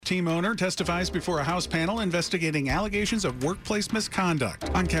team owner testifies before a House panel investigating allegations of workplace misconduct.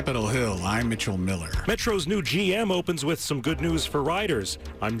 On Capitol Hill, I'm Mitchell Miller. Metro's new GM opens with some good news for riders.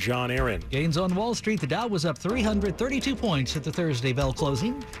 I'm John Aaron. Gains on Wall Street. The Dow was up 332 points at the Thursday bell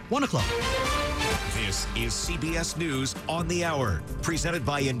closing. 1 o'clock. This is CBS News on the Hour, presented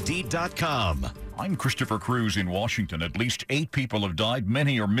by Indeed.com. I'm Christopher Cruz in Washington. At least 8 people have died.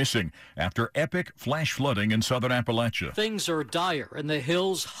 Many are missing after epic flash flooding in southern Appalachia. Things are dire in the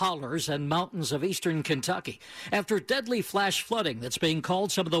hills, hollers, and mountains of eastern Kentucky after deadly flash flooding that's being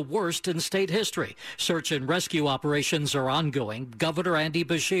called some of the worst in state history. Search and rescue operations are ongoing. Governor Andy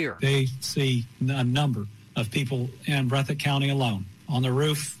Beshear. They see a number of people in Breathitt County alone on the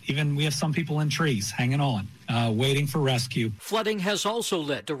roof. Even we have some people in trees hanging on, waiting for rescue. Flooding has also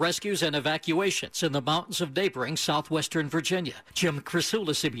led to rescues and evacuations in the mountains of neighboring southwestern Virginia. Jim Crisula,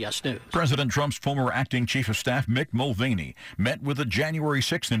 CBS News. President Trump's former acting chief of staff, Mick Mulvaney, met with the January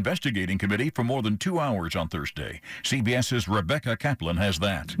 6th investigating committee for more than 2 hours on Thursday. CBS's Rebecca Kaplan has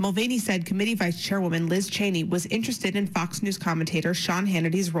that. Mulvaney said committee vice chairwoman Liz Cheney was interested in Fox News commentator Sean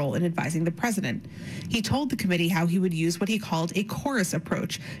Hannity's role in advising the president. He told the committee how he would use what he called a chorus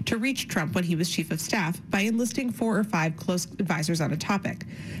approach to reach Trump when he was chief of staff by enlisting 4 or 5 close advisors on a topic.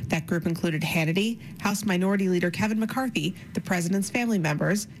 That group included Hannity, House Minority Leader Kevin McCarthy, the president's family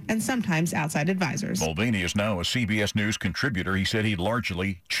members, and sometimes outside advisors. Mulvaney is now a CBS News contributor. He said he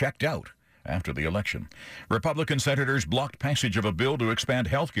largely checked out after the election. Republican senators blocked passage of a bill to expand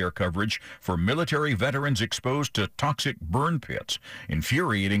health care coverage for military veterans exposed to toxic burn pits,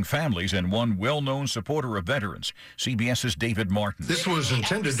 infuriating families and one well-known supporter of veterans. CBS's David Martin. This was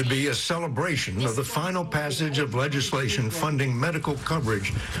intended to be a celebration of the final passage of legislation funding medical coverage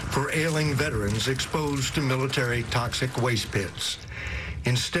for ailing veterans exposed to military toxic waste pits.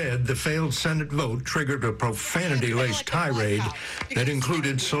 Instead, the failed Senate vote triggered a profanity-laced tirade that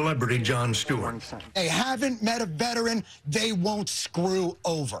included celebrity Jon Stewart. They haven't met a veteran they won't screw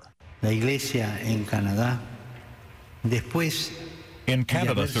over. La iglesia en Canadá, después. In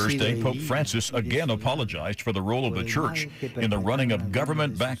Canada Thursday, Pope Francis again apologized for the role of the church in the running of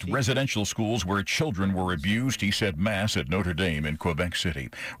government-backed residential schools where children were abused. He said Mass at Notre Dame in Quebec City.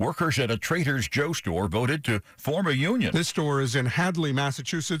 Workers at a Trader Joe's store voted to form a union. This store is in Hadley,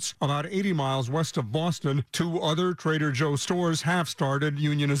 Massachusetts, about 80 miles west of Boston. 2 other Trader Joe's stores have started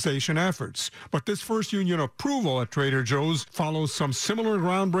unionization efforts. But this first union approval at Trader Joe's follows some similar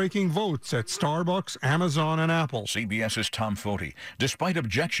groundbreaking votes at Starbucks, Amazon, and Apple. CBS's Tom Foti. Despite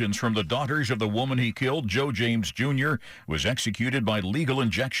objections from the daughters of the woman he killed, Joe James Jr. was executed by legal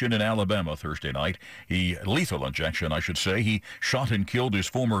injection in Alabama Thursday night. Lethal injection, I should say. He shot and killed his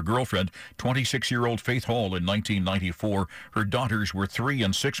former girlfriend, 26-year-old Faith Hall, in 1994. Her daughters were 3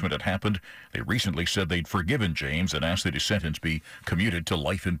 and 6 when it happened. They recently said they'd forgiven James and asked that his sentence be commuted to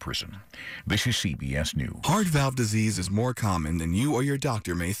life in prison. This is CBS News. Heart valve disease is more common than you or your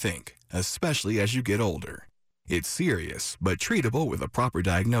doctor may think, especially as you get older. It's serious, but treatable with a proper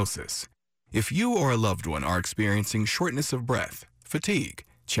diagnosis. If you or a loved one are experiencing shortness of breath, fatigue,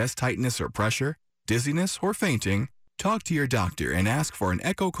 chest tightness or pressure, dizziness or fainting, talk to your doctor and ask for an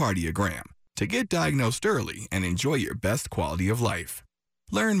echocardiogram to get diagnosed early and enjoy your best quality of life.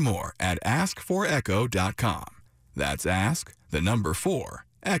 Learn more at ask4echo.com. That's ask, the number 4,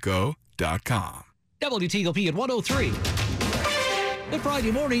 echo.com. WTOP at 103. Good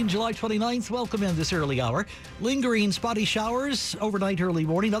Friday morning, July 29th. Welcome in this early hour. Lingering spotty showers overnight, early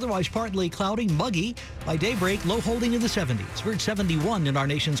morning. Otherwise partly cloudy, muggy. By daybreak, low holding in the 70s. We're at 71 in our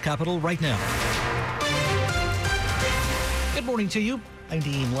nation's capital right now. Good morning to you. I'm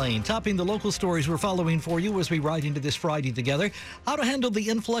Dean Lane. Topping the local stories we're following for you as we ride into this Friday together. How to handle the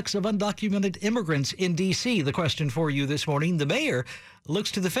influx of undocumented immigrants in D.C. The question for you this morning. The mayor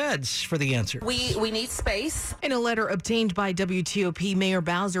looks to the feds for the answer. We need space. In a letter obtained by WTOP, Mayor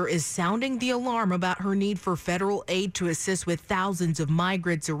Bowser is sounding the alarm about her need for federal aid to assist with thousands of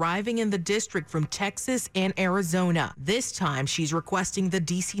migrants arriving in the district from Texas and Arizona. This time, she's requesting the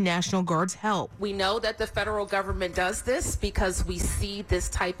D.C. National Guard's help. We know that the federal government does this because we see this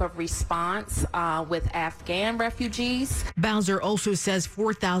type of response with Afghan refugees. Bowser also says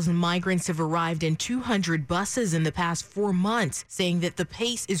 4,000 migrants have arrived in 200 buses in the past 4 months, saying that the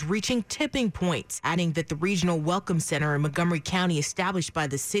pace is reaching tipping points, adding that the Regional Welcome Center in Montgomery County established by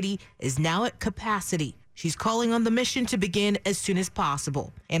the city is now at capacity. She's calling on the mission to begin as soon as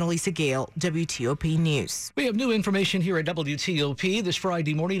possible. Annalisa Gale, WTOP News. We have new information here at WTOP this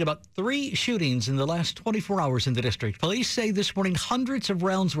Friday morning about 3 shootings in the last 24 hours in the district. Police say this morning hundreds of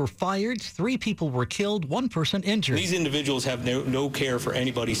rounds were fired, 3 people were killed, 1 person injured. These individuals have no care for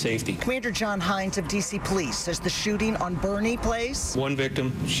anybody's safety. Commander John Hines of D.C. Police says the shooting on Bernie Place. 1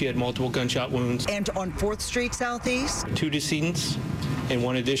 victim, she had multiple gunshot wounds. And on 4th Street Southeast. 2 decedents and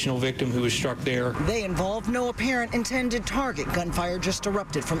 1 additional victim who was struck there. They involve no apparent intended target. Gunfire just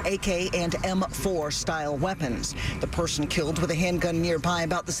erupted from AK and M4 style weapons. The person killed with a handgun nearby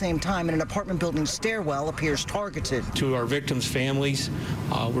about the same time in an apartment building stairwell appears targeted. To our victims' families,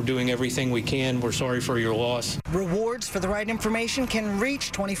 we're doing everything we can. We're sorry for your loss. Rewards for the right information can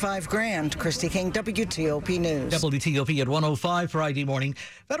reach $25 grand. Christy King, WTOP News. WTOP at 1:05 Friday morning.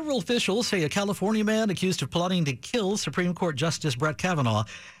 Federal officials say a California man accused of plotting to kill Supreme Court Justice Brett Kavanaugh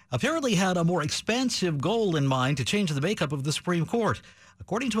apparently had a more expansive goal in mind to change the makeup of the Supreme Court.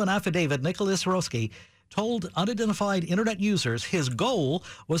 According to an affidavit, Nicholas Roski told unidentified internet users his goal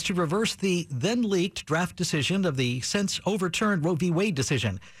was to reverse the then-leaked draft decision of the since overturned Roe v. Wade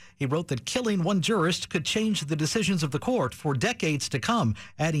decision. He wrote that killing one jurist could change the decisions of the court for decades to come,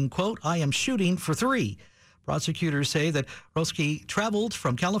 adding, quote, "I am shooting for 3." Prosecutors say that Roski traveled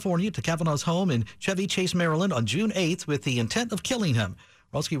from California to Kavanaugh's home in Chevy Chase, Maryland on June 8th with the intent of killing him.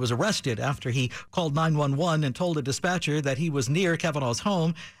 Roski was arrested after he called 911 and told a dispatcher that he was near Kavanaugh's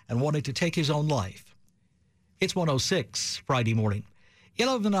home and wanted to take his own life. It's 1:06 Friday morning.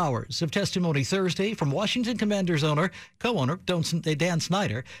 11 hours of testimony Thursday from Washington Commanders co-owner Dan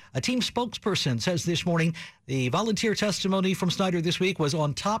Snyder. A team spokesperson says this morning the volunteer testimony from Snyder this week was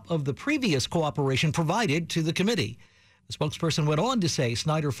on top of the previous cooperation provided to the committee. The spokesperson went on to say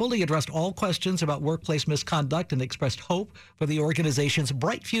Snyder fully addressed all questions about workplace misconduct and expressed hope for the organization's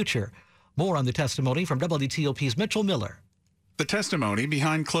bright future. More on the testimony from WTOP's Mitchell Miller. The testimony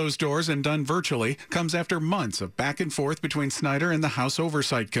behind closed doors and done virtually comes after months of back and forth between Snyder and the House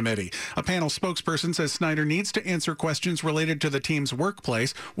Oversight Committee. A panel spokesperson says Snyder needs to answer questions related to the team's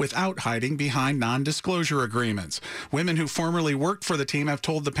workplace without hiding behind non-disclosure agreements. Women who formerly worked for the team have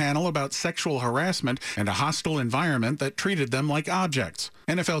told the panel about sexual harassment and a hostile environment that treated them like objects.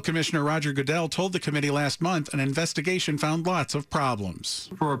 NFL Commissioner Roger Goodell told the committee last month an investigation found lots of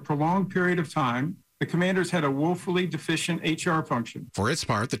problems. For a prolonged period of time, the Commanders had a woefully deficient HR function. For its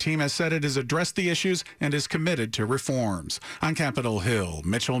part, the team has said it has addressed the issues and is committed to reforms. On Capitol Hill,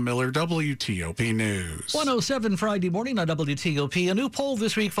 Mitchell Miller, WTOP News. 1:07 Friday morning on WTOP. A new poll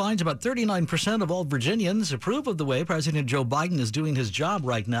this week finds about 39% of all Virginians approve of the way President Joe Biden is doing his job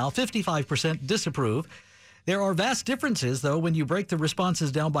right now. 55% disapprove. There are vast differences, though, when you break the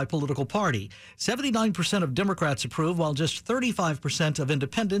responses down by political party. 79% of Democrats approve, while just 35% of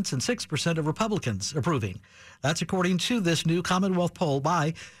independents and 6% of Republicans approving. That's according to this new Commonwealth poll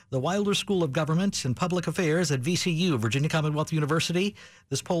by the Wilder School of Government and Public Affairs at VCU, Virginia Commonwealth University.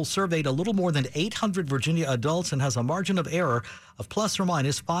 This poll surveyed a little more than 800 Virginia adults and has a margin of error of plus or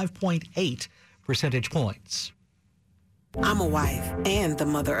minus 5.8 percentage points. I'm a wife and the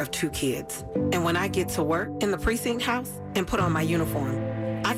mother of 2 kids. And when I get to work in the precinct house and put on my uniform,